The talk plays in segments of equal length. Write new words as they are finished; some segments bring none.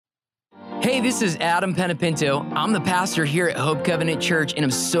Hey, this is Adam Penapinto. I'm the pastor here at Hope Covenant Church, and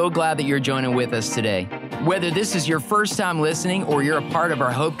I'm so glad that you're joining with us today. Whether this is your first time listening or you're a part of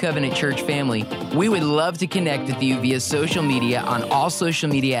our Hope Covenant Church family, we would love to connect with you via social media on all social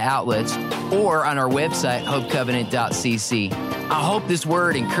media outlets or on our website, hopecovenant.cc. I hope this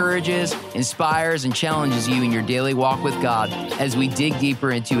word encourages, inspires, and challenges you in your daily walk with God as we dig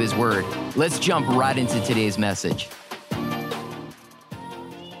deeper into His Word. Let's jump right into today's message.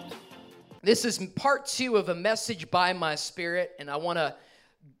 This is part 2 of a message by my Spirit, and I'm going to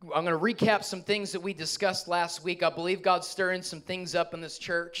recap some things that we discussed last week. I believe God's stirring some things up in this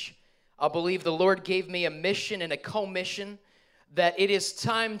church. I believe the Lord gave me a mission and a commission that it is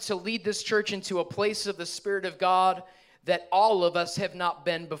time to lead this church into a place of the Spirit of God that all of us have not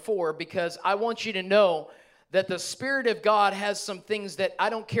been before, because I want you to know that the Spirit of God has some things that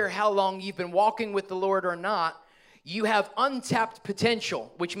I don't care how long you've been walking with the Lord or not, you have untapped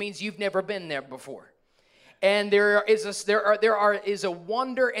potential, which means you've never been there before. And there is a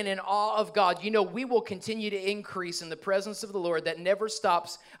wonder and an awe of God. You know, we will continue to increase in the presence of the Lord that never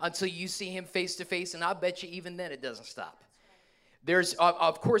stops until you see Him face to face, and I bet you even then it doesn't stop. There's,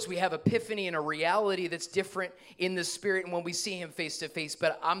 of course, we have epiphany and a reality that's different in the Spirit and when we see Him face to face,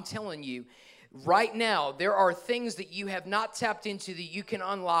 but I'm telling you, right now, there are things that you have not tapped into that you can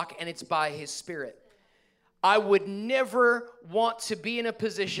unlock, and it's by His Spirit. I would never want to be in a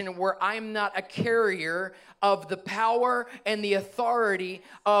position where I'm not a carrier of the power and the authority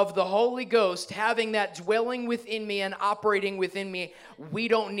of the Holy Ghost, having that dwelling within me and operating within me. We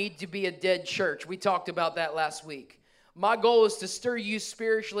don't need to be a dead church. We talked about that last week. My goal is to stir you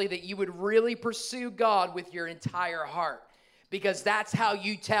spiritually that you would really pursue God with your entire heart, because that's how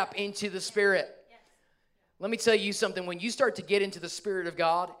you tap into the Spirit. Let me tell you something. When you start to get into the Spirit of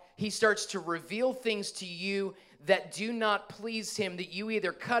God, He starts to reveal things to you that do not please Him, that you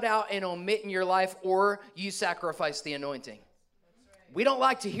either cut out and omit in your life or you sacrifice the anointing. Right. We don't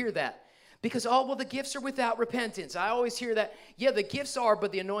like to hear that because, oh, well, the gifts are without repentance. I always hear that. Yeah, the gifts are,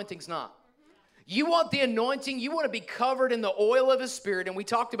 but the anointing's not. You want the anointing, you want to be covered in the oil of His Spirit, and we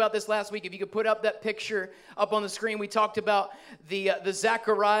talked about this last week. If you could put up that picture up on the screen, we talked about the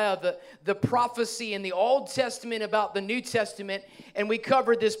Zechariah, the prophecy in the Old Testament about the New Testament, and we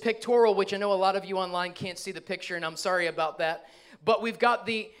covered this pictorial, which I know a lot of you online can't see the picture, and I'm sorry about that, but we've got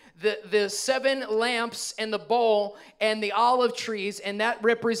the 7 lamps and the bowl and the olive trees, and that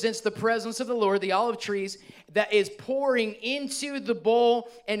represents the presence of the Lord, the olive trees, that is pouring into the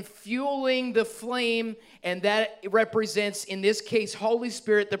bowl and fueling the flame, and that represents, in this case, Holy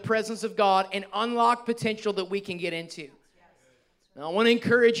Spirit, the presence of God, and unlocked potential that we can get into. Now, I want to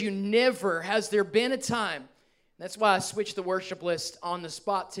encourage you, never has there been a time, that's why I switched the worship list on the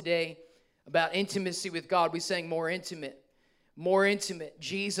spot today about intimacy with God. We sang more intimate. More intimate.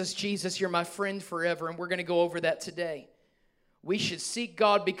 Jesus, Jesus, you're my friend forever, and we're going to go over that today. We should seek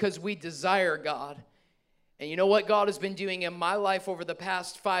God because we desire God. And you know what God has been doing in my life over the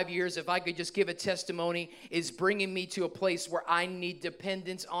past 5 years, if I could just give a testimony, is bringing me to a place where I need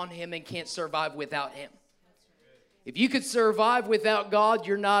dependence on Him and can't survive without Him. If you could survive without God,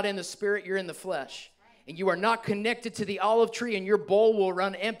 you're not in the Spirit, you're in the flesh. And you are not connected to the olive tree, and your bowl will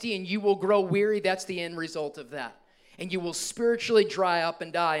run empty and you will grow weary. That's the end result of that. And you will spiritually dry up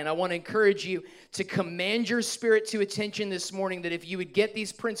and die. And I want to encourage you to command your spirit to attention this morning, that if you would get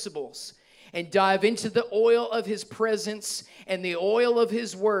these principles and dive into the oil of His presence and the oil of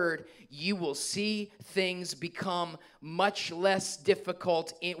His word, you will see things become much less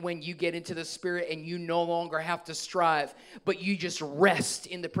difficult when you get into the Spirit, and you no longer have to strive, but you just rest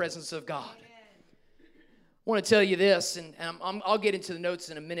in the presence of God. I want to tell you this, and I'll get into the notes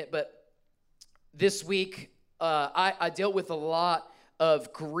in a minute, but this week, I dealt with a lot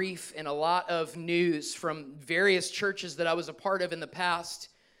of grief and a lot of news from various churches that I was a part of in the past.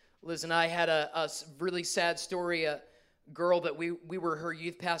 Liz and I had a really sad story. A girl that we were her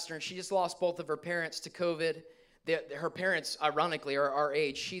youth pastor, and she just lost both of her parents to COVID. Her parents, ironically, are our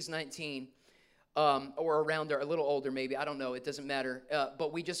age. She's 19, or around there, a little older maybe. I don't know. It doesn't matter.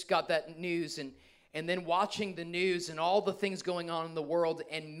 But we just got that news, and then watching the news and all the things going on in the world,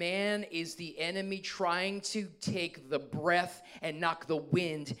 and man, is the enemy trying to take the breath and knock the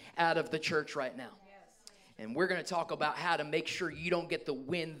wind out of the church right now. And we're going to talk about how to make sure you don't get the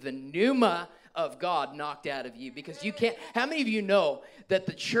wind, the pneuma of God knocked out of you, because you can't. How many of you know that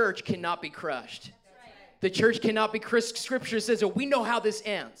the church cannot be crushed? The church cannot be crushed. Scripture says that we know how this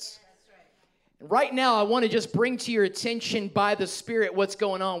ends. Right now, I want to just bring to your attention by the Spirit what's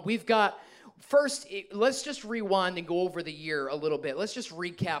going on. We've got, first, let's just rewind and go over the year a little bit. Let's just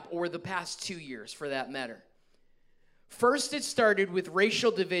recap, or the past 2 years for that matter. First, it started with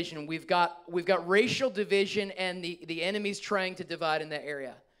racial division. We've got racial division, and the enemy's trying to divide in that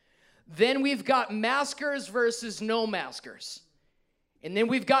area. Then we've got maskers versus no maskers. And then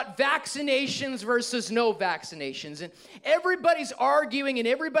we've got vaccinations versus no vaccinations. And everybody's arguing and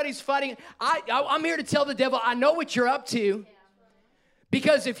everybody's fighting. I'm here to tell the devil, I know what you're up to.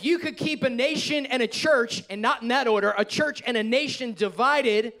 Because if you could keep a nation and a church, and not in that order, a church and a nation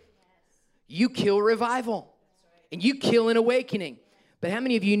divided, you kill revival. And you kill an awakening. But how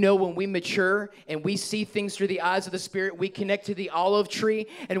many of you know when we mature and we see things through the eyes of the Spirit, we connect to the olive tree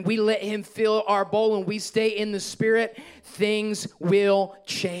and we let Him fill our bowl and we stay in the Spirit, things will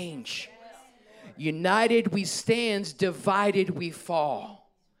change. United we stand, divided we fall.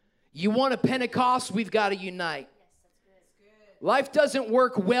 You want a Pentecost? We've got to unite. Life doesn't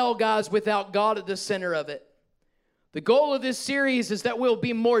work well, guys, without God at the center of it. The goal of this series is that we'll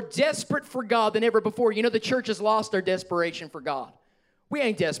be more desperate for God than ever before. You know, the church has lost our desperation for God. We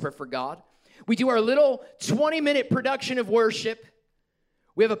ain't desperate for God. We do our little 20-minute production of worship.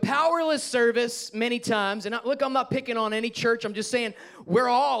 We have a powerless service many times. And look, I'm not picking on any church. I'm just saying we're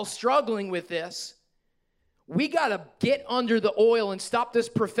all struggling with this. We got to get under the oil and stop this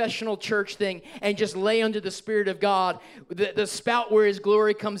professional church thing and just lay under the Spirit of God, the spout where His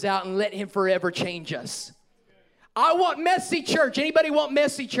glory comes out, and let Him forever change us. I want messy church. Anybody want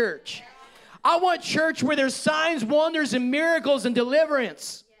messy church? I want church where there's signs, wonders, and miracles and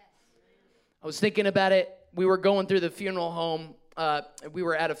deliverance. I was thinking about it. We were going through the funeral home. We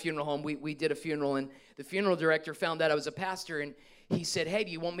were at a funeral home. We did a funeral, and the funeral director found out I was a pastor, and he said, hey,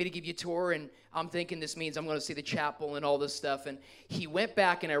 do you want me to give you a tour? And I'm thinking this means I'm going to see the chapel and all this stuff. And he went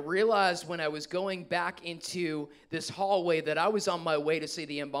back, and I realized when I was going back into this hallway that I was on my way to see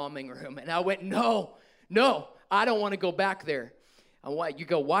the embalming room. And I went, no, I don't want to go back there. And why? You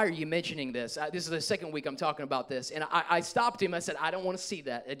go, why are you mentioning this? This is the second week I'm talking about this. And I stopped him. I said, I don't want to see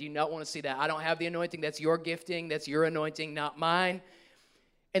that. I do not want to see that. I don't have the anointing. That's your gifting. That's your anointing, not mine.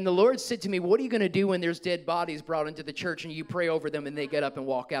 And the Lord said to me, what are you going to do when there's dead bodies brought into the church and you pray over them and they get up and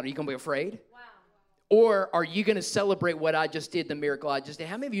walk out? Are you going to be afraid? Wow. Or are you going to celebrate what I just did, the miracle I just did?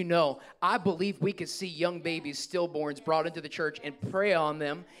 How many of you know, I believe we could see young babies, stillborns brought into the church and pray on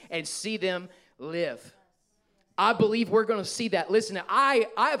them and see them live. I believe we're going to see that. Listen, I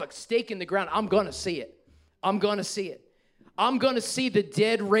have a stake in the ground. I'm going to see it. I'm going to see it. I'm going to see the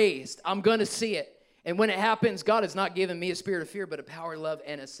dead raised. I'm going to see it. And when it happens, God has not given me a spirit of fear, but a power, love,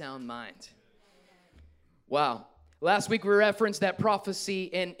 and a sound mind. Wow. Last week, we referenced that prophecy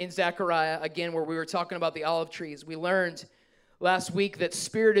in Zechariah, again, where we were talking about the olive trees. We learned last week that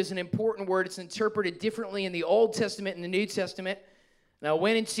spirit is an important word. It's interpreted differently in the Old Testament and the New Testament. Now, I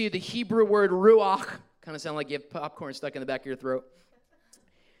went into the Hebrew word ruach. Kind of sound like you have popcorn stuck in the back of your throat.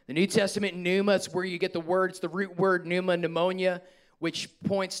 The New Testament, pneuma, it's where you get the words, the root word pneuma, pneumonia, which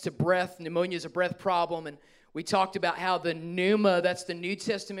points to breath. Pneumonia is a breath problem. And we talked about how the pneuma, that's the New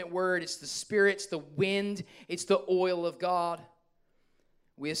Testament word. It's the spirit, it's the wind, it's the oil of God.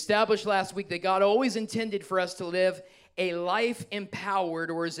 We established last week that God always intended for us to live a life empowered,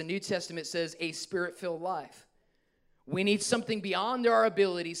 or as the New Testament says, a spirit-filled life. We need something beyond our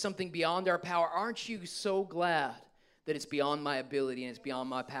ability, something beyond our power. Aren't you so glad that it's beyond my ability and it's beyond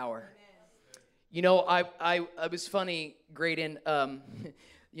my power? Amen. You know, I was funny, Graydon.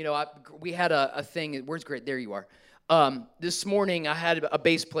 You know, we had a thing. Where's Graydon? There you are. This morning, I had a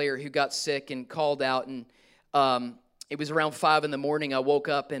bass player who got sick and called out, and it was around 5 in the morning. I woke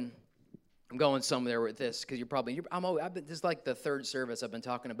up, and I'm going somewhere with this because this is like the third service I've been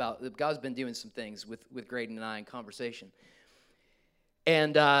talking about. God's been doing some things with Graydon and I in conversation.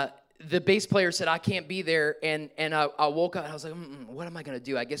 And the bass player said, I can't be there. And I woke up and I was like, what am I going to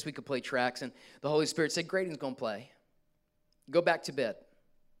do? I guess we could play tracks. And the Holy Spirit said, Graydon's going to play. Go back to bed.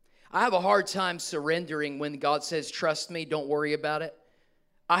 I have a hard time surrendering when God says, trust me, don't worry about it.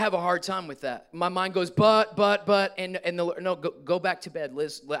 I have a hard time with that. My mind goes, but, go back to bed,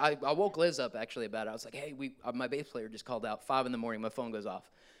 Liz. I woke Liz up, actually, about it. I was like, hey, my bass player just called out. 5 in the morning, my phone goes off.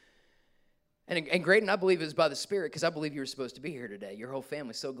 And Graydon, I believe it was by the Spirit, because I believe you were supposed to be here today. Your whole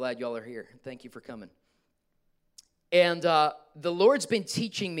family, so glad y'all are here. Thank you for coming. And the Lord's been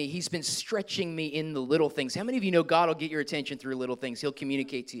teaching me. He's been stretching me in the little things. How many of you know God will get your attention through little things? He'll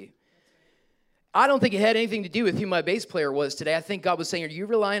communicate to you. I don't think it had anything to do with who my bass player was today. I think God was saying, are you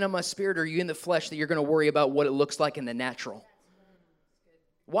relying on my spirit, or are you in the flesh that you're going to worry about what it looks like in the natural?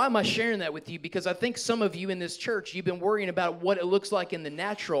 Why am I sharing that with you? Because I think some of you in this church, you've been worrying about what it looks like in the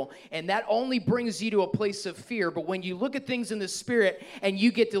natural, and that only brings you to a place of fear. But when you look at things in the spirit and you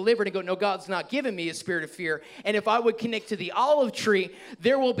get delivered and go, no, God's not giving me a spirit of fear. And if I would connect to the olive tree,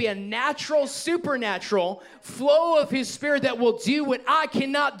 there will be a natural, supernatural flow of his spirit that will do what I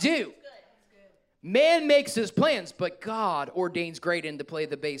cannot do. Man makes his plans, but God ordains Graydon to play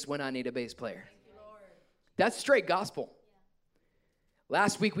the bass when I need a bass player. That's straight gospel.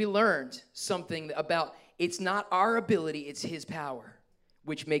 Last week we learned something about it's not our ability, it's his power,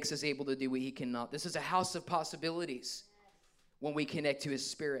 which makes us able to do what he cannot. This is a house of possibilities when we connect to his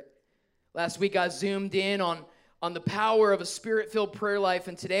spirit. Last week I zoomed in on the power of a spirit-filled prayer life,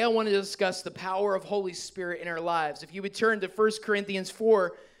 and today I want to discuss the power of Holy Spirit in our lives. If you would turn to 1 Corinthians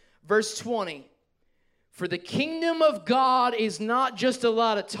 4, verse 20. For the kingdom of God is not just a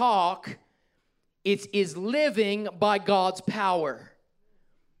lot of talk, it is living by God's power.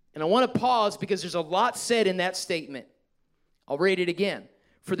 And I want to pause because there's a lot said in that statement. I'll read it again.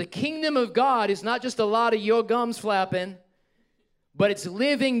 For the kingdom of God is not just a lot of your gums flapping, but it's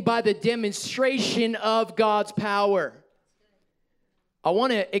living by the demonstration of God's power. I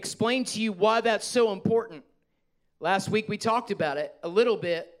want to explain to you why that's so important. Last week we talked about it a little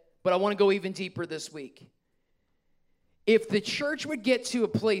bit, but I want to go even deeper this week. If the church would get to a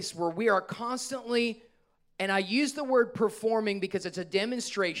place where we are constantly, and I use the word performing because it's a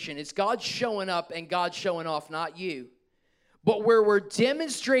demonstration, it's God showing up and God showing off, not you. But where we're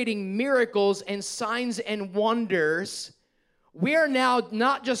demonstrating miracles and signs and wonders, we are now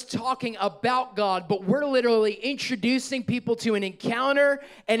not just talking about God, but we're literally introducing people to an encounter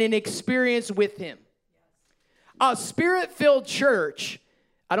and an experience with him. A spirit-filled church,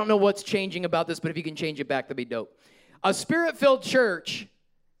 I don't know what's changing about this, but if you can change it back, that'd be dope. A spirit-filled church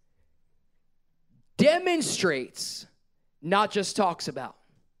demonstrates, not just talks about.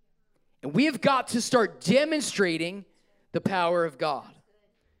 And we have got to start demonstrating the power of God.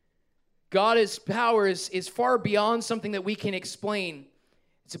 God's power is far beyond something that we can explain.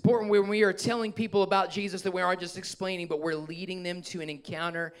 It's important when we are telling people about Jesus that we aren't just explaining, but we're leading them to an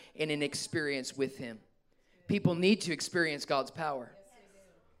encounter and an experience with him. People need to experience God's power.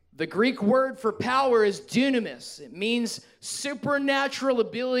 The Greek word for power is dunamis. It means supernatural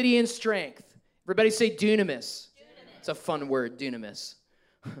ability and strength. Everybody say dunamis. It's a fun word, dunamis.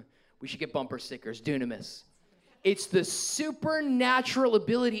 We should get bumper stickers, dunamis. It's the supernatural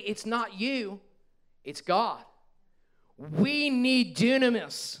ability. It's not you. It's God. We need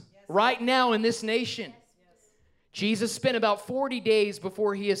dunamis right now in this nation. Jesus spent about 40 days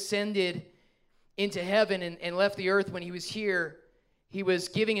before he ascended into heaven and left the earth. When he was here, he was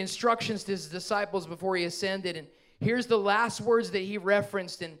giving instructions to his disciples before he ascended. And here's the last words that he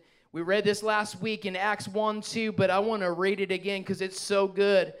referenced. And we read this last week in Acts 1:2, but I want to read it again because it's so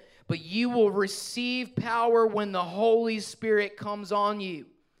good. But you will receive power when the Holy Spirit comes on you.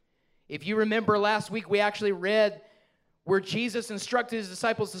 If you remember last week, we actually read where Jesus instructed his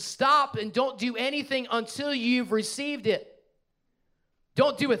disciples to stop and don't do anything until you've received it.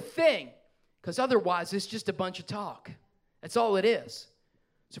 Don't do a thing, because otherwise it's just a bunch of talk. That's all it is.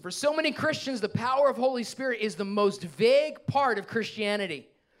 So for so many Christians, the power of Holy Spirit is the most vague part of Christianity.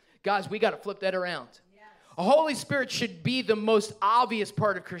 Guys, we got to flip that around. A Holy Spirit should be the most obvious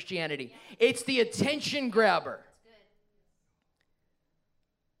part of Christianity. It's the attention grabber.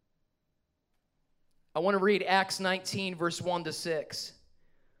 I want to read Acts 19, verse 1-6.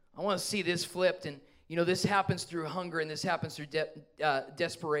 I want to see this flipped. And, you know, this happens through hunger and this happens through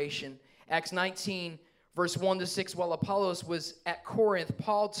desperation. Acts 19, verse 1-6. While Apollos was at Corinth,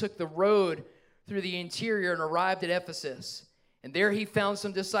 Paul took the road through the interior and arrived at Ephesus. And there he found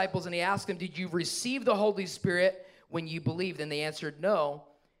some disciples, and he asked them, did you receive the Holy Spirit when you believed? And they answered, no.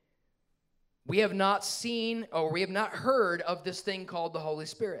 We have not seen, or we have not heard of this thing called the Holy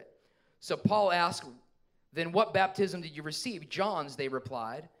Spirit. So Paul asked, then what baptism did you receive? John's, they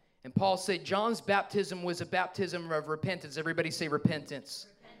replied. And Paul said, John's baptism was a baptism of repentance. Everybody say repentance.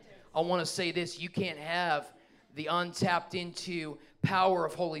 I want to say this, you can't have the untapped into power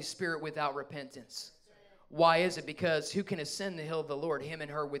of Holy Spirit without repentance. Why is it? Because who can ascend the hill of the Lord? Him and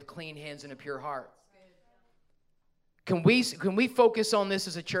her with clean hands and a pure heart. Can we focus on this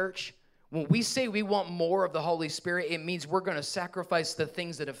as a church? When we say we want more of the Holy Spirit, it means we're going to sacrifice the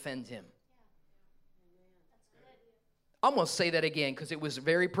things that offend him. I'm going to say that again because it was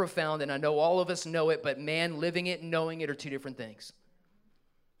very profound, and I know all of us know it, but man, living it and knowing it are two different things.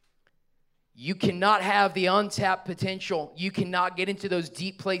 You cannot have the untapped potential. You cannot get into those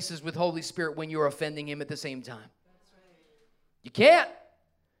deep places with Holy Spirit when you're offending him at the same time. You can't.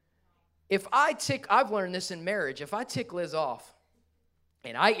 I've learned this in marriage. If I tick Liz off,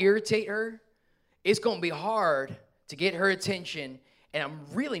 and I irritate her, it's going to be hard to get her attention, and I'm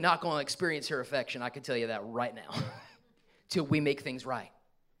really not going to experience her affection. I can tell you that right now, till we make things right.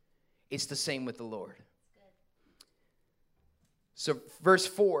 It's the same with the Lord. So verse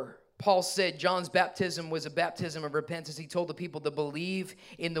 4, Paul said John's baptism was a baptism of repentance. He told the people to believe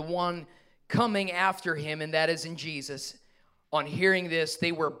in the one coming after him, and that is in Jesus. On hearing this,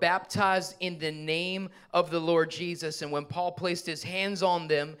 they were baptized in the name of the Lord Jesus. And when Paul placed his hands on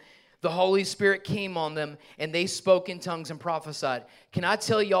them, the Holy Spirit came on them, and they spoke in tongues and prophesied. Can I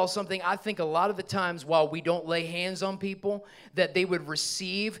tell y'all something? I think a lot of the times while we don't lay hands on people, that they would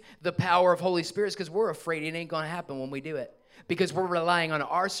receive the power of Holy Spirit because we're afraid it ain't going to happen when we do it. Because we're relying on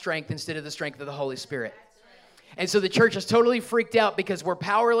our strength instead of the strength of the Holy Spirit. And so the church is totally freaked out because we're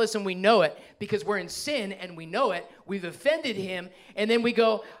powerless and we know it. Because we're in sin and we know it. We've offended him. And then we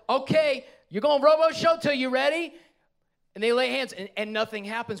go, okay, you're going to robo-show till you ready? And they lay hands and nothing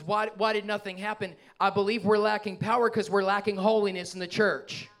happens. Why did nothing happen? I believe we're lacking power because we're lacking holiness in the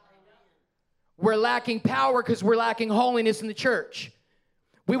church. We're lacking power because we're lacking holiness in the church.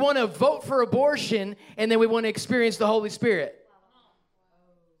 We want to vote for abortion and then we want to experience the Holy Spirit.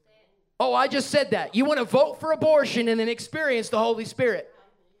 Oh, I just said that. You want to vote for abortion and then experience the Holy Spirit.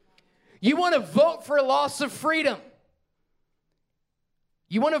 You want to vote for loss of freedom.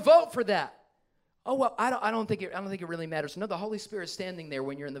 You want to vote for that. Oh, well, I don't think it really matters. No, the Holy Spirit's standing there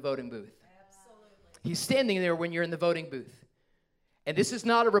when you're in the voting booth. Absolutely. He's standing there when you're in the voting booth. And this is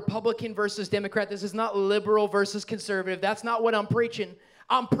not a Republican versus Democrat. This is not liberal versus conservative. That's not what I'm preaching.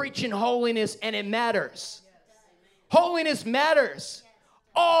 I'm preaching holiness, and it matters. Yes. Holiness matters. Yes.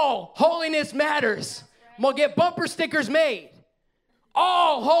 All holiness matters. I'm going to get bumper stickers made.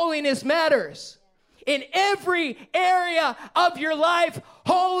 All holiness matters. In every area of your life,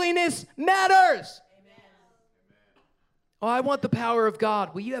 holiness matters. Amen. Oh, I want the power of God.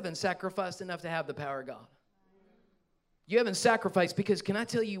 Well, you haven't sacrificed enough to have the power of God. You haven't sacrificed because can I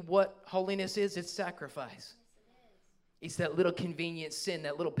tell you what holiness is? It's sacrifice. It's that little convenient sin,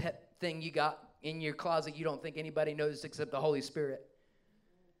 that little pet thing you got in your closet you don't think anybody knows except the Holy Spirit.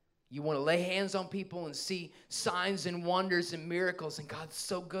 You want to lay hands on people and see signs and wonders and miracles, and God's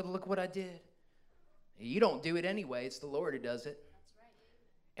so good, look what I did. You don't do it anyway. It's the Lord who does it.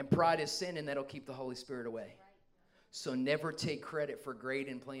 And pride is sin, and that'll keep the Holy Spirit away. So never take credit for great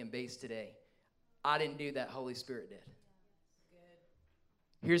and playing bass today. I didn't do that. Holy Spirit did.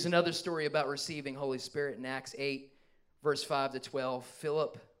 Here's another story about receiving Holy Spirit in Acts 8, verse 5 to 12.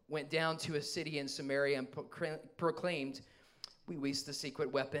 Philip went down to a city in Samaria and proclaimed, we waste the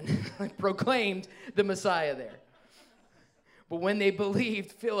secret weapon, proclaimed the Messiah there. But when they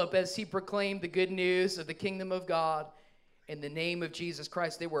believed Philip as he proclaimed the good news of the kingdom of God in the name of Jesus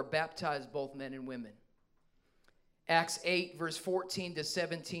Christ, they were baptized, both men and women. Acts 8, verse 14 to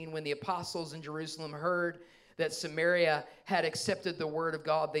 17, when the apostles in Jerusalem heard that Samaria had accepted the word of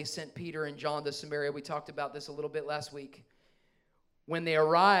God, they sent Peter and John to Samaria. We talked about this a little bit last week. When they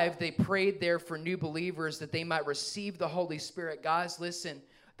arrived, they prayed there for new believers that they might receive the Holy Spirit. Guys, listen.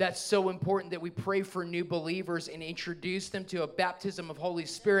 That's so important that we pray for new believers and introduce them to a baptism of Holy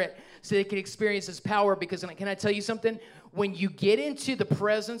Spirit so they can experience His power. Because can I tell you something? When you get into the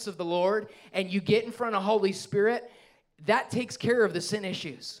presence of the Lord and you get in front of Holy Spirit, that takes care of the sin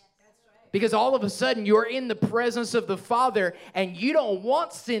issues. Because all of a sudden you're in the presence of the Father and you don't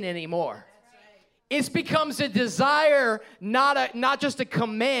want sin anymore. It becomes a desire, not just a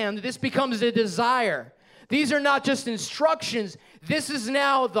command. This becomes a desire. These are not just instructions. This is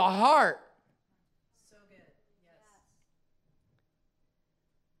now the heart. So good. Yes.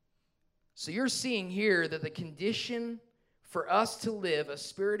 So you're seeing here that the condition for us to live a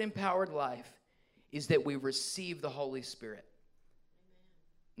Spirit-empowered life is that we receive the Holy Spirit.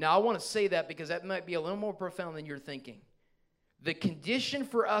 Amen. Now, I want to say that because that might be a little more profound than you're thinking. The condition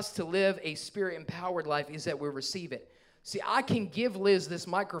for us to live a Spirit-empowered life is that we receive it. See, I can give Liz this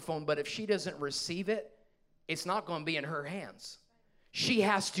microphone, but if she doesn't receive it, it's not going to be in her hands. She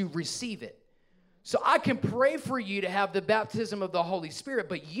has to receive it. So I can pray for you to have the baptism of the Holy Spirit,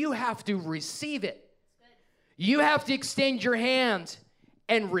 but you have to receive it. You have to extend your hand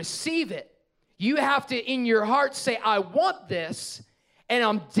and receive it. You have to, in your heart, say, I want this, and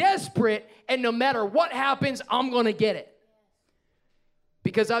I'm desperate, and no matter what happens, I'm going to get it.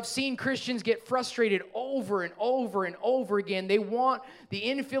 Because I've seen Christians get frustrated over and over and over again. They want the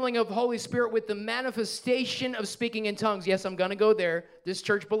infilling of the Holy Spirit with the manifestation of speaking in tongues. Yes, I'm going to go there. This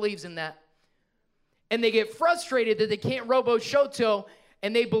church believes in that. And they get frustrated that they can't robo-shoto,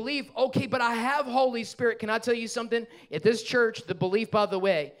 and they believe, okay, but I have Holy Spirit. Can I tell you something? At this church, the belief, by the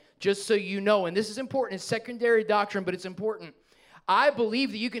way, just so you know, and this is important, it's secondary doctrine, but it's important. I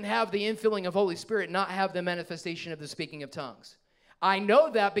believe that you can have the infilling of Holy Spirit, not have the manifestation of the speaking of tongues. I know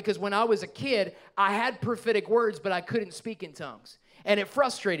that because when I was a kid, I had prophetic words, but I couldn't speak in tongues. And it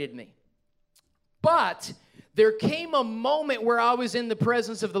frustrated me. But there came a moment where I was in the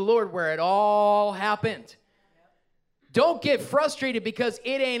presence of the Lord where it all happened. Don't get frustrated because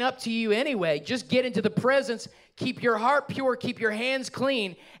it ain't up to you anyway. Just get into the presence, keep your heart pure, keep your hands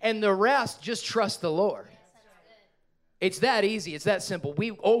clean, and the rest, just trust the Lord. It's that easy. It's that simple.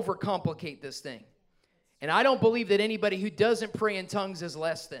 We overcomplicate this thing. And I don't believe that anybody who doesn't pray in tongues is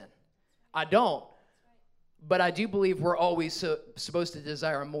less than. I don't. But I do believe we're always supposed to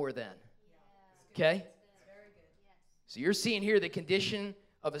desire more than. Okay? So you're seeing here the condition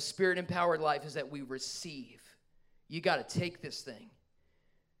of a spirit-empowered life is that we receive. You got to take this thing.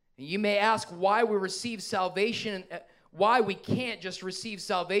 And you may ask why we receive salvation, why we can't just receive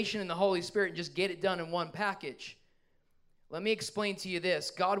salvation in the Holy Spirit and just get it done in one package. Let me explain to you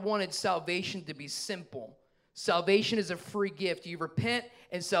this. God wanted salvation to be simple. Salvation is a free gift. You repent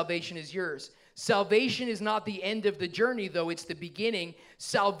and salvation is yours. Salvation is not the end of the journey, though. It's the beginning.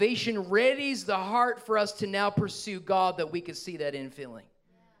 Salvation readies the heart for us to now pursue God that we can see that infilling.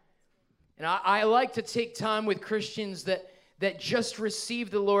 And I like to take time with Christians that just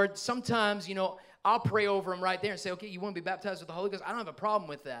receive the Lord. Sometimes, I'll pray over them right there and say, okay, you want to be baptized with the Holy Ghost? I don't have a problem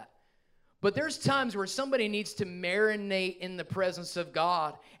with that. But there's times where somebody needs to marinate in the presence of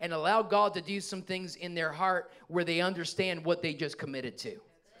God and allow God to do some things in their heart where they understand what they just committed to.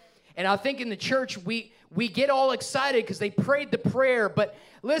 And I think in the church, we get all excited because they prayed the prayer. But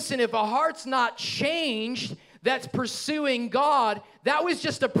listen, if a heart's not changed that's pursuing God, that was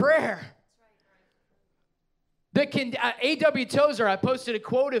just a prayer. A.W. Tozer, I posted a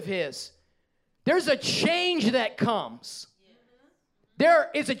quote of his. There's a change that comes.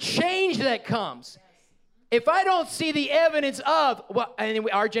 There is a change that comes. If I don't see the evidence of, and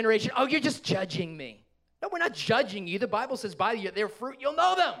our generation, oh, you're just judging me. No, we're not judging you. The Bible says by their fruit, you'll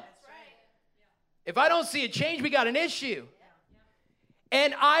know them. If I don't see a change, we got an issue.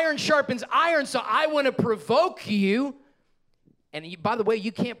 And iron sharpens iron, so I want to provoke you. And by the way,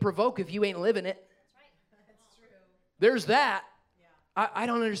 you can't provoke if you ain't living it. There's that. I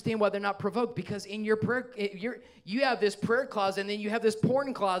don't understand why they're not provoked, because in your prayer, you have this prayer closet and then you have this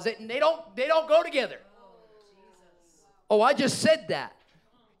porn closet, and they don't go together. Oh, I just said that.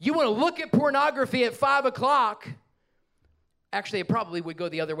 You want to look at pornography at 5 o'clock. Actually, it probably would go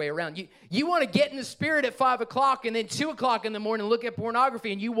the other way around. You want to get in the spirit at 5 o'clock and then 2 o'clock in the morning look at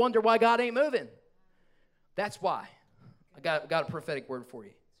pornography, and you wonder why God ain't moving. That's why. I got a prophetic word for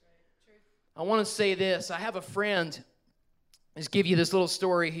you. I want to say this. I have a friend. Just give you this little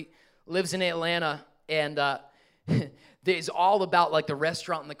story. He lives in Atlanta, and it's all about like the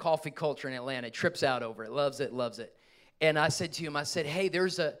restaurant and the coffee culture in Atlanta. He trips out over it, loves it. And I said to him, hey,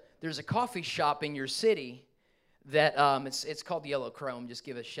 there's a coffee shop in your city that it's called Yellow Chrome. Just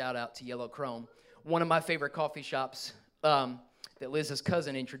give a shout out to Yellow Chrome. One of my favorite coffee shops that Liz's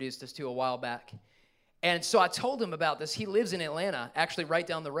cousin introduced us to a while back. And so I told him about this. He lives in Atlanta, actually right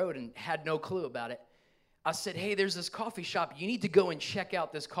down the road, and had no clue about it. I said, hey, there's this coffee shop. You need to go and check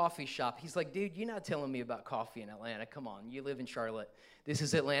out this coffee shop. He's like, dude, you're not telling me about coffee in Atlanta. Come on, you live in Charlotte. This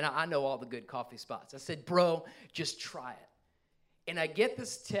is Atlanta. I know all the good coffee spots. I said, bro, just try it. And I get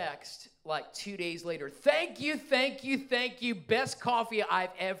this text like 2 days later. Thank you. Best coffee I've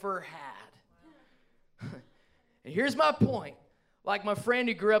ever had. And here's my point. Like my friend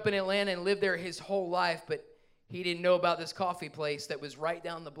who grew up in Atlanta and lived there his whole life, but he didn't know about this coffee place that was right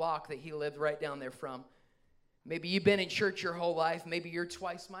down the block that he lived right down there from. Maybe you've been in church your whole life. Maybe you're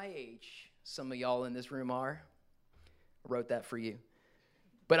twice my age. Some of y'all in this room are. I wrote that for you.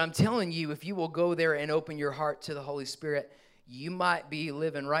 But I'm telling you, if you will go there and open your heart to the Holy Spirit, you might be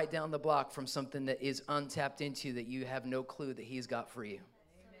living right down the block from something that is untapped into that you have no clue that He's got for you.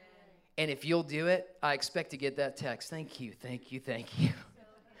 Amen. And if you'll do it, I expect to get that text. Thank you.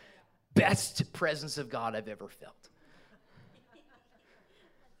 Best presence of God I've ever felt.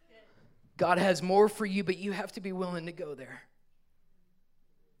 God has more for you, but you have to be willing to go there.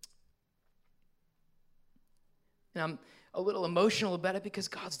 And I'm a little emotional about it because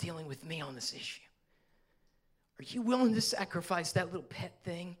God's dealing with me on this issue. Are you willing to sacrifice that little pet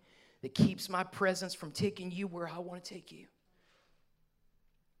thing that keeps my presence from taking you where I want to take you?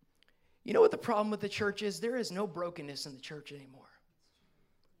 You know what the problem with the church is? There is no brokenness in the church anymore.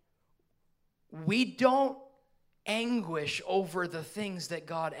 We don't anguish over the things that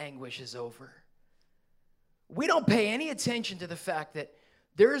God anguishes over. We don't pay any attention to the fact that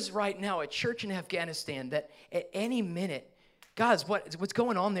there's right now a church in Afghanistan that at any minute, guys, what's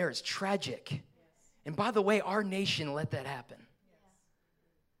going on there is tragic. And by the way, our nation let that happen.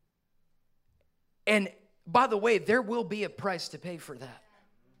 And by the way, there will be a price to pay for that.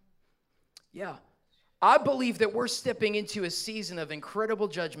 Yeah. I believe that we're stepping into a season of incredible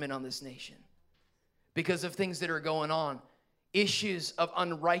judgment on this nation because of things that are going on, issues of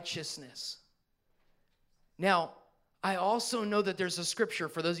unrighteousness. Now, I also know that there's a scripture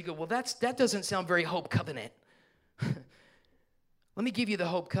for those who go, well, that doesn't sound very Hope Covenant. Let me give you the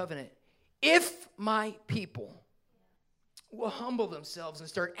Hope Covenant. If my people will humble themselves and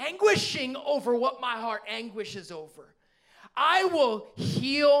start anguishing over what my heart anguishes over, I will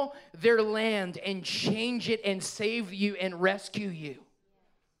heal their land and change it and save you and rescue you.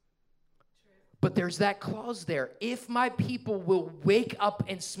 But there's that clause there. If my people will wake up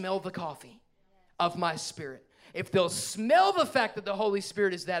and smell the coffee of my Spirit, if they'll smell the fact that the Holy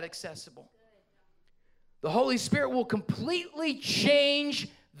Spirit is that accessible, the Holy Spirit will completely change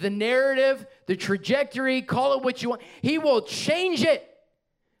the narrative, the trajectory, call it what you want. He will change it.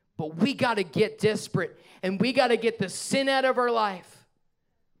 But we got to get desperate, and we got to get the sin out of our life.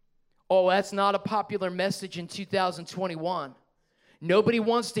 Oh, that's not a popular message in 2021. Nobody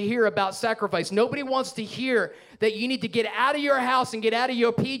wants to hear about sacrifice. Nobody wants to hear that you need to get out of your house and get out of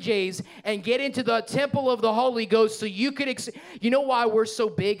your PJs and get into the temple of the Holy Ghost so you could, you know why we're so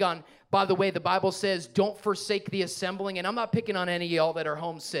big on, by the way, the Bible says, don't forsake the assembling. And I'm not picking on any of y'all that are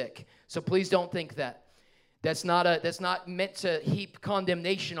homesick. So please don't think that. That's not meant to heap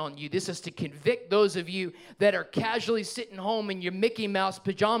condemnation on you. This is to convict those of you that are casually sitting home in your Mickey Mouse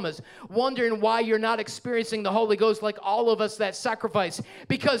pajamas, wondering why you're not experiencing the Holy Ghost like all of us that sacrifice.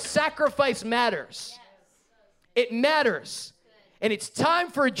 Because sacrifice matters. It matters. And it's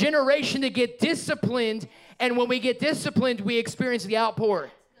time for a generation to get disciplined. And when we get disciplined, we experience the outpour.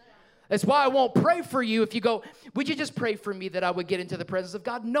 That's why I won't pray for you if you go, would you just pray for me that I would get into the presence of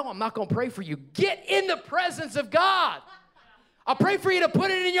God? No, I'm not going to pray for you. Get in the presence of God. I'll pray for you to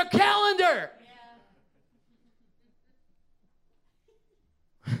put it in your calendar.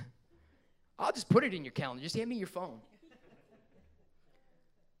 I'll just put it in your calendar. Just hand me your phone.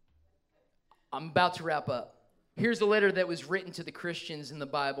 I'm about to wrap up. Here's a letter that was written to the Christians in the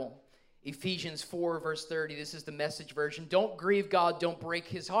Bible. Ephesians 4, verse 30. This is the Message version. Don't grieve God. Don't break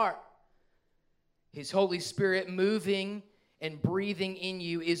his heart. His Holy Spirit moving and breathing in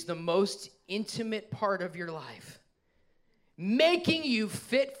you is the most intimate part of your life, making you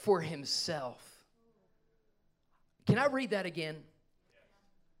fit for himself. Can I read that again?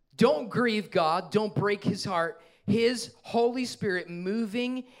 Don't grieve God. Don't break his heart. His Holy Spirit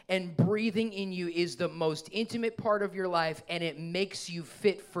moving and breathing in you is the most intimate part of your life, and it makes you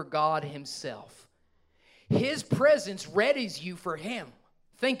fit for God himself. His presence readies you for him.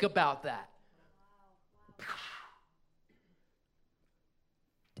 Think about that.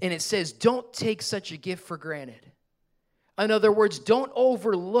 And it says, don't take such a gift for granted. In other words, don't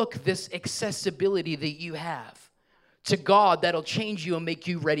overlook this accessibility that you have to God that'll change you and make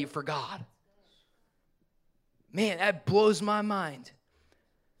you ready for God. Man, that blows my mind.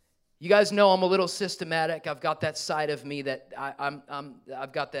 You guys know I'm a little systematic. I've got that side of me that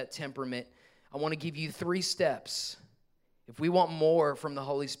I've got that temperament. I want to give you 3 steps. If we want more from the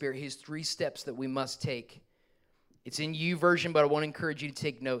Holy Spirit, here's 3 steps that we must take. It's in YouVersion, but I want to encourage you to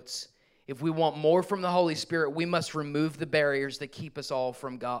take notes. If we want more from the Holy Spirit, we must remove the barriers that keep us all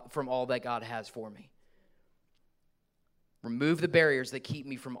from God, from all that God has for me. Remove the barriers that keep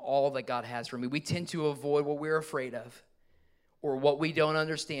me from all that God has for me. We tend to avoid what we're afraid of or what we don't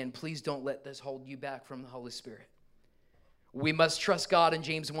understand. Please don't let this hold you back from the Holy Spirit. We must trust God. In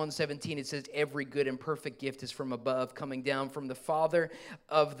James 1:17, it says, every good and perfect gift is from above, coming down from the Father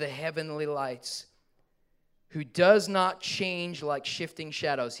of the heavenly lights, who does not change like shifting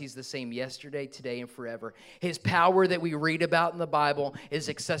shadows. He's the same yesterday, today, and forever. His power that we read about in the Bible is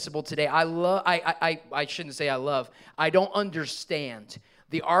accessible today. I shouldn't say I love. I don't understand.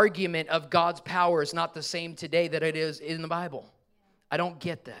 The argument of God's power is not the same today that it is in the Bible. I don't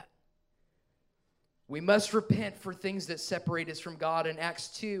get that. We must repent for things that separate us from God. In Acts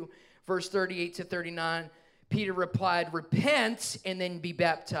 2, verse 38 to 39, Peter replied, repent and then be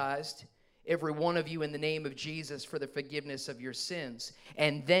baptized, every one of you, in the name of Jesus for the forgiveness of your sins,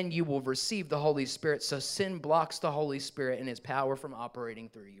 and then you will receive the Holy Spirit. So sin blocks the Holy Spirit and his power from operating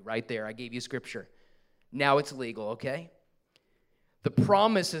through you. Right there, I gave you scripture. Now it's legal, okay? The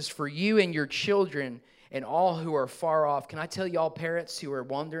promise is for you and your children and all who are far off. Can I tell you all parents who are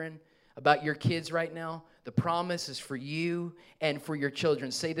wondering about your kids right now? The promise is for you and for your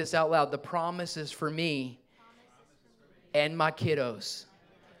children. Say this out loud. The promise is for me and my kiddos.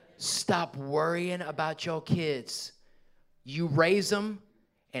 Stop worrying about your kids. You raise them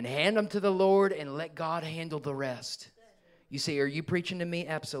and hand them to the Lord and let God handle the rest. You say, are you preaching to me?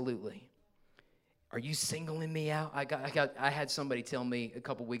 Absolutely. Are you singling me out? I had somebody tell me a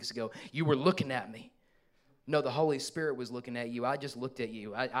couple weeks ago, you were looking at me. No, the Holy Spirit was looking at you. I just looked at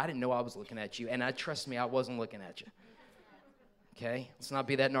you. I didn't know I was looking at you. And trust me, I wasn't looking at you. Okay? Let's not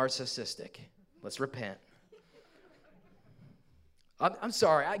be that narcissistic. Let's repent. I'm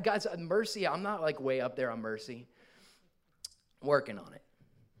sorry. Guys, mercy, I'm not like way up there on mercy. I'm working on it.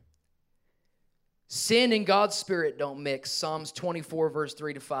 Sin and God's Spirit don't mix. Psalms 24, verse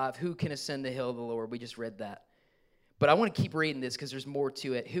 3-5. Who can ascend the hill of the Lord? We just read that. But I want to keep reading this because there's more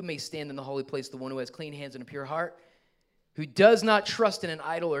to it. Who may stand in the holy place? The one who has clean hands and a pure heart, who does not trust in an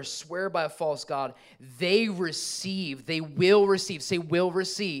idol or swear by a false god. They will receive, say will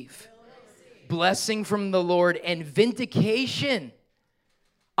receive, blessing from the Lord and vindication.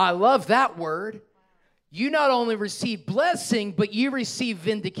 I love that word. You not only receive blessing, but you receive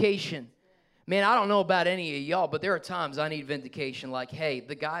vindication. Man, I don't know about any of y'all, but there are times I need vindication. Like, hey,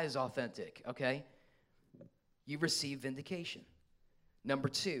 the guy is authentic, okay? You receive vindication. Number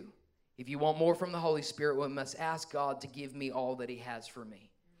 2, if you want more from the Holy Spirit, we must ask God to give me all that he has for me.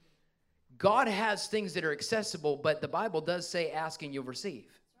 God has things that are accessible, but the Bible does say ask and you'll receive.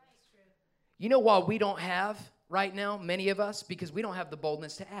 You know why we don't have right now, many of us? Because we don't have the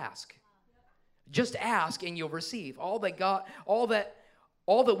boldness to ask. Just ask and you'll receive. All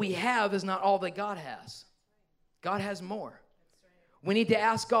that we have is not all that God has. God has more. We need to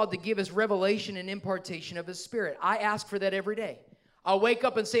ask God to give us revelation and impartation of his Spirit. I ask for that every day. I'll wake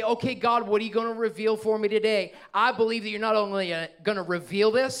up and say, okay, God, what are you going to reveal for me today? I believe that you're not only going to reveal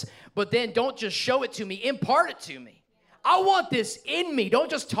this, but then don't just show it to me, impart it to me. I want this in me.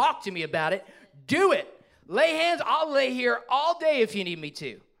 Don't just talk to me about it. Do it. Lay hands. I'll lay here all day if you need me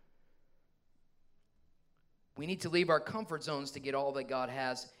to. We need to leave our comfort zones to get all that God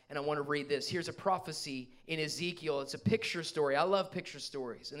has. And I want to read this. Here's a prophecy in Ezekiel. It's a picture story. I love picture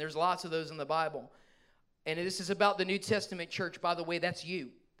stories. And there's lots of those in the Bible. And this is about the New Testament church. By the way, that's you.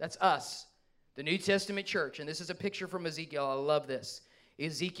 That's us. The New Testament church. And this is a picture from Ezekiel. I love this.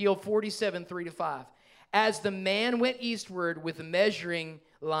 Ezekiel 47, 3-5. As the man went eastward with a measuring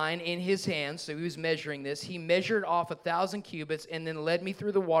line in his hand, so he was measuring this, he measured off 1,000 cubits and then led me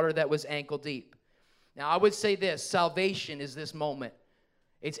through the water that was ankle deep. Now, I would say this. Salvation is this moment.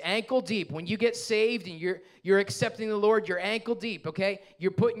 It's ankle deep. When you get saved and you're accepting the Lord, you're ankle deep, okay?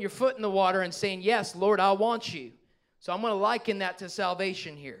 You're putting your foot in the water and saying, yes, Lord, I want you. So I'm going to liken that to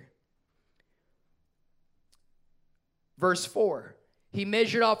salvation here. Verse 4. He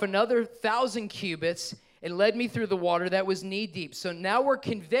measured off another 1,000 cubits and led me through the water that was knee deep. So now we're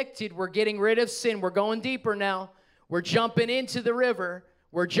convicted. We're getting rid of sin. We're going deeper now. We're jumping into the river.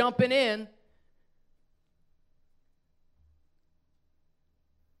 We're jumping in.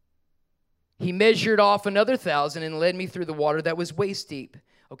 He measured off another 1,000 and led me through the water that was waist deep.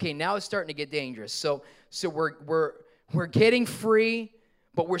 Okay, now it's starting to get dangerous. So we're getting free,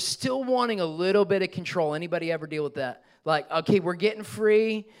 but we're still wanting a little bit of control. Anybody ever deal with that? Like, okay, we're getting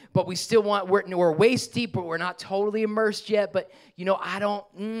free, but we still we're waist deep, but we're not totally immersed yet. But,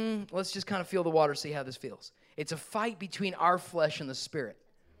 let's just kind of feel the water, see how this feels. It's a fight between our flesh and the Spirit.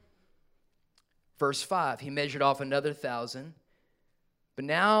 Verse 5, he measured off another 1,000. But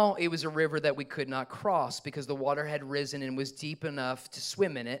now it was a river that we could not cross because the water had risen and was deep enough to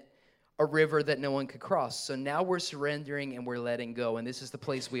swim in it, a river that no one could cross. So now we're surrendering and we're letting go. And this is the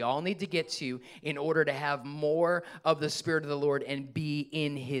place we all need to get to in order to have more of the Spirit of the Lord and be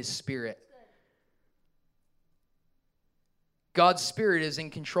in his Spirit. God's Spirit is in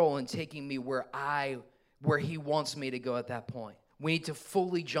control and taking me where he wants me to go at that point. We need to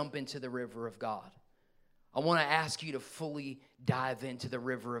fully jump into the river of God. I want to ask you to fully dive into the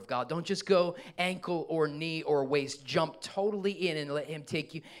river of God. Don't just go ankle or knee or waist. Jump totally in and let him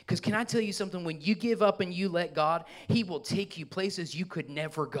take you. Because can I tell you something? When you give up and you let God, he will take you places you could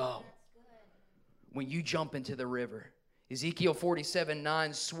never go. When you jump into the river. Ezekiel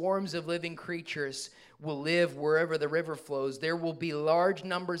 47:9, swarms of living creatures will live wherever the river flows. There will be large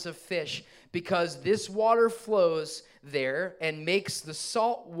numbers of fish because this water flows there and makes the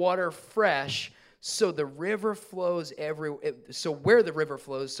salt water fresh. So the river flows where the river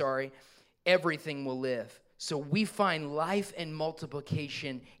flows, everything will live. So we find life and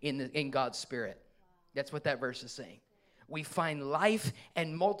multiplication in God's Spirit. That's what that verse is saying. We find life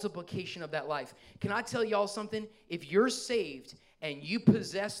and multiplication of that life. Can I tell y'all something? If you're saved and you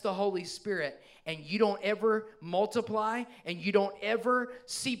possess the Holy Spirit and you don't ever multiply and you don't ever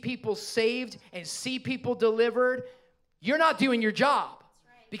see people saved and see people delivered, you're not doing your job.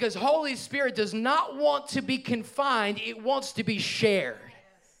 Because Holy Spirit does not want to be confined. It wants to be shared.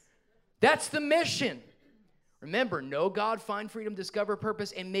 That's the mission. Remember, know God, find freedom, discover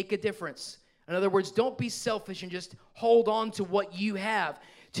purpose, and make a difference. In other words, don't be selfish and just hold on to what you have.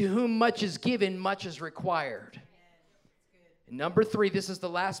 To whom much is given, much is required. And number 3, this is the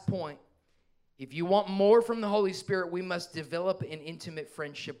last point. If you want more from the Holy Spirit, we must develop an intimate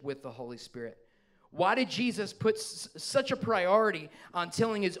friendship with the Holy Spirit. Why did Jesus put such a priority on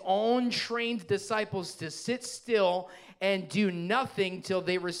telling his own trained disciples to sit still and do nothing till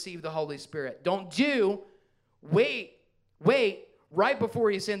they receive the Holy Spirit? Don't wait right before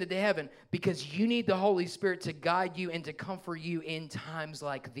he ascended to heaven, because you need the Holy Spirit to guide you and to comfort you in times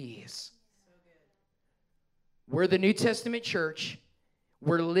like these. So good. We're the New Testament church.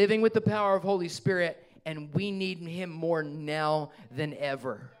 We're living with the power of Holy Spirit, and we need him more now than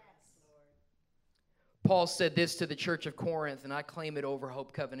ever. Paul said this to the church of Corinth, and I claim it over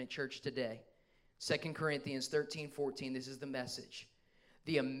Hope Covenant Church today. 2 Corinthians 13:14, this is the message.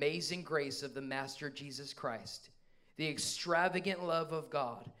 The amazing grace of the Master Jesus Christ, the extravagant love of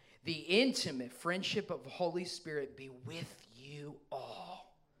God, the intimate friendship of the Holy Spirit be with you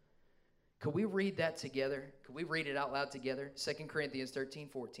all. Could we read that together? Could we read it out loud together? 2 Corinthians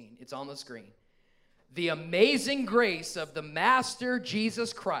 13:14. It's on the screen. The amazing grace of the Master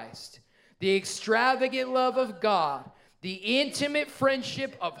Jesus Christ, the extravagant love of God, the intimate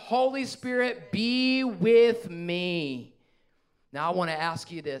friendship of Holy Spirit be with me. Now I want to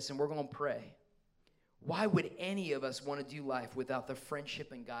ask you this, and we're going to pray. Why would any of us want to do life without the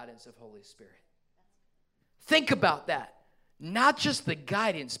friendship and guidance of Holy Spirit? Think about that. Not just the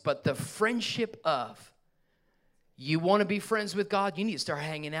guidance, but the friendship of. You want to be friends with God? You need to start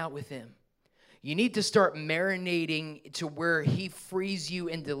hanging out with him. You need to start marinating to where he frees you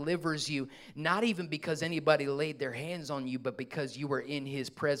and delivers you, not even because anybody laid their hands on you, but because you were in his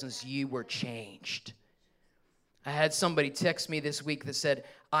presence, you were changed. I had somebody text me this week that said,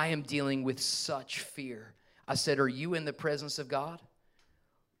 I am dealing with such fear. I said, are you in the presence of God?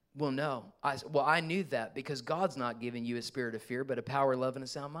 Well, no. I knew that because God's not giving you a spirit of fear, but a power, love, and a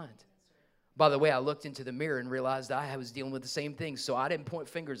sound mind. By the way, I looked into the mirror and realized I was dealing with the same thing, so I didn't point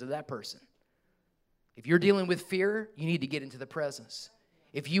fingers at that person. If you're dealing with fear, you need to get into the presence.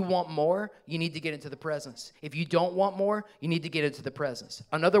 If you want more, you need to get into the presence. If you don't want more, you need to get into the presence.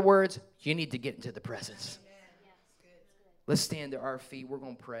 In other words, you need to get into the presence. Let's stand to our feet. We're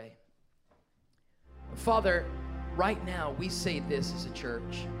going to pray. Father, right now, we say this as a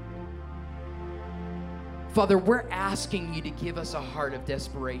church. Father, we're asking you to give us a heart of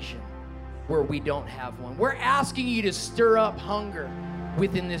desperation where we don't have one. We're asking you to stir up hunger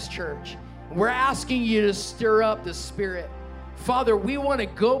within this church. We're asking you to stir up the Spirit. Father, we want to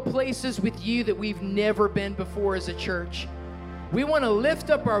go places with you that we've never been before as a church. We want to lift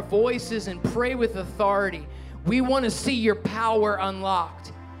up our voices and pray with authority. We want to see your power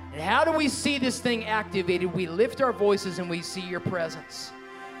unlocked. And how do we see this thing activated? We lift our voices and we see your presence.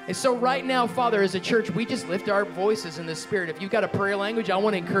 And so right now, Father, as a church, we just lift our voices in the Spirit. If you've got a prayer language, I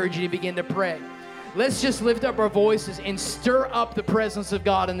want to encourage you to begin to pray. Let's just lift up our voices and stir up the presence of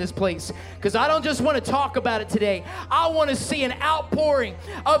God in this place. Because I don't just want to talk about it today. I want to see an outpouring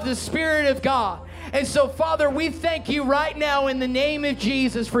of the Spirit of God. And so, Father, we thank you right now in the name of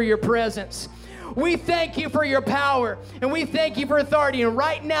Jesus for your presence. We thank you for your power, and we thank you for authority. And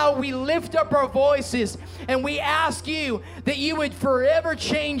right now, we lift up our voices, and we ask you that you would forever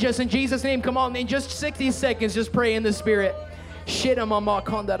change us in Jesus' name. Come on, in just 60 seconds, just pray in the Spirit.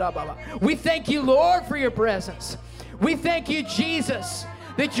 We thank you, Lord, for your presence. We thank you, Jesus,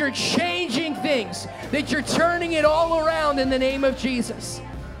 that you're changing things, that you're turning it all around in the name of Jesus.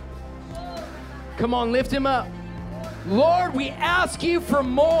 Come on, lift him up. Lord, we ask you for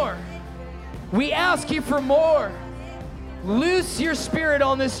more. We ask you for more. Loose your Spirit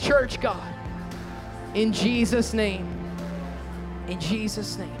on this church, God. In Jesus' name. In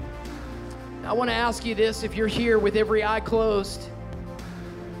Jesus' name. I want to ask you this, if you're here with every eye closed,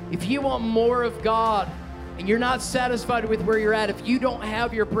 if you want more of God and you're not satisfied with where you're at, if you don't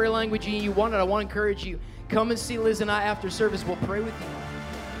have your prayer language and you want it, I want to encourage you, come and see Liz and I after service. We'll pray with you.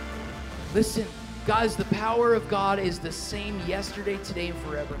 Listen, guys, the power of God is the same yesterday, today, and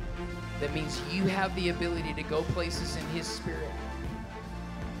forever. That means you have the ability to go places in His Spirit.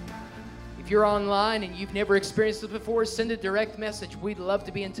 If you're online and you've never experienced this before, send a direct message. We'd love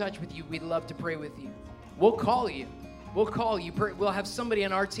to be in touch with you. We'd love to pray with you. We'll call you. We'll call you. We'll have somebody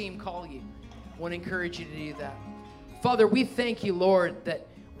on our team call you. I want to encourage you to do that. Father, we thank you, Lord, that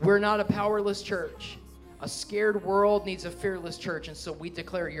we're not a powerless church. A scared world needs a fearless church, and so we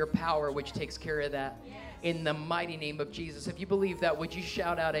declare your power, which takes care of that. In the mighty name of Jesus. If you believe that, would you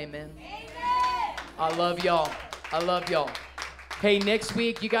shout out amen? Amen. I love y'all. I love y'all. Hey, next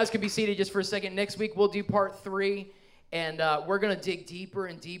week, you guys can be seated just for a second. Next week, we'll do part 3. And we're going to dig deeper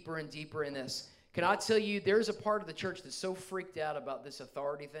and deeper and deeper in this. Can I tell you, there's a part of the church that's so freaked out about this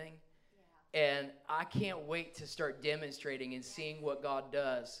authority thing. And I can't wait to start demonstrating and seeing what God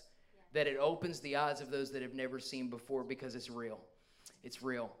does, that it opens the eyes of those that have never seen before, because it's real. It's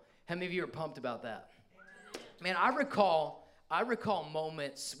real. How many of you are pumped about that? Man, I recall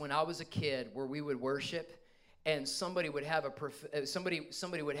moments when I was a kid where we would worship and somebody would have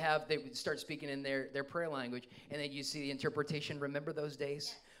they would start speaking in their prayer language, and then you see the interpretation. Remember those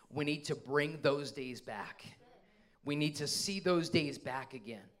days? We need to bring those days back. We need to see those days back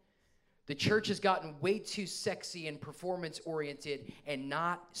again. The church has gotten way too sexy and performance-oriented and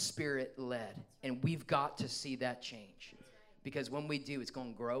not spirit-led. And we've got to see that change. Because when we do, it's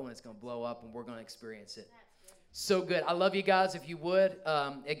going to grow and it's going to blow up and we're going to experience it. So good. I love you guys. If you would,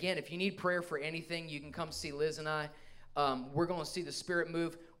 again, if you need prayer for anything, you can come see Liz and I. We're going to see the Spirit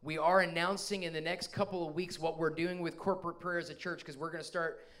move. We are announcing in the next couple of weeks what we're doing with corporate prayer as a church, because we're going to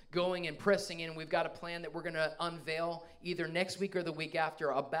start going and pressing in. We've got a plan that we're going to unveil either next week or the week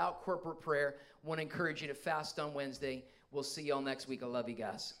after about corporate prayer. I want to encourage you to fast on Wednesday. We'll see y'all next week. I love you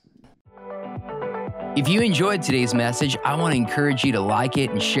guys. If you enjoyed today's message, I want to encourage you to like it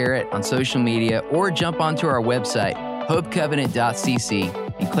and share it on social media, or jump onto our website,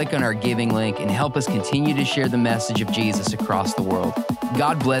 hopecovenant.cc, and click on our giving link and help us continue to share the message of Jesus across the world.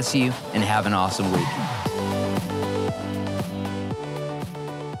 God bless you and have an awesome week.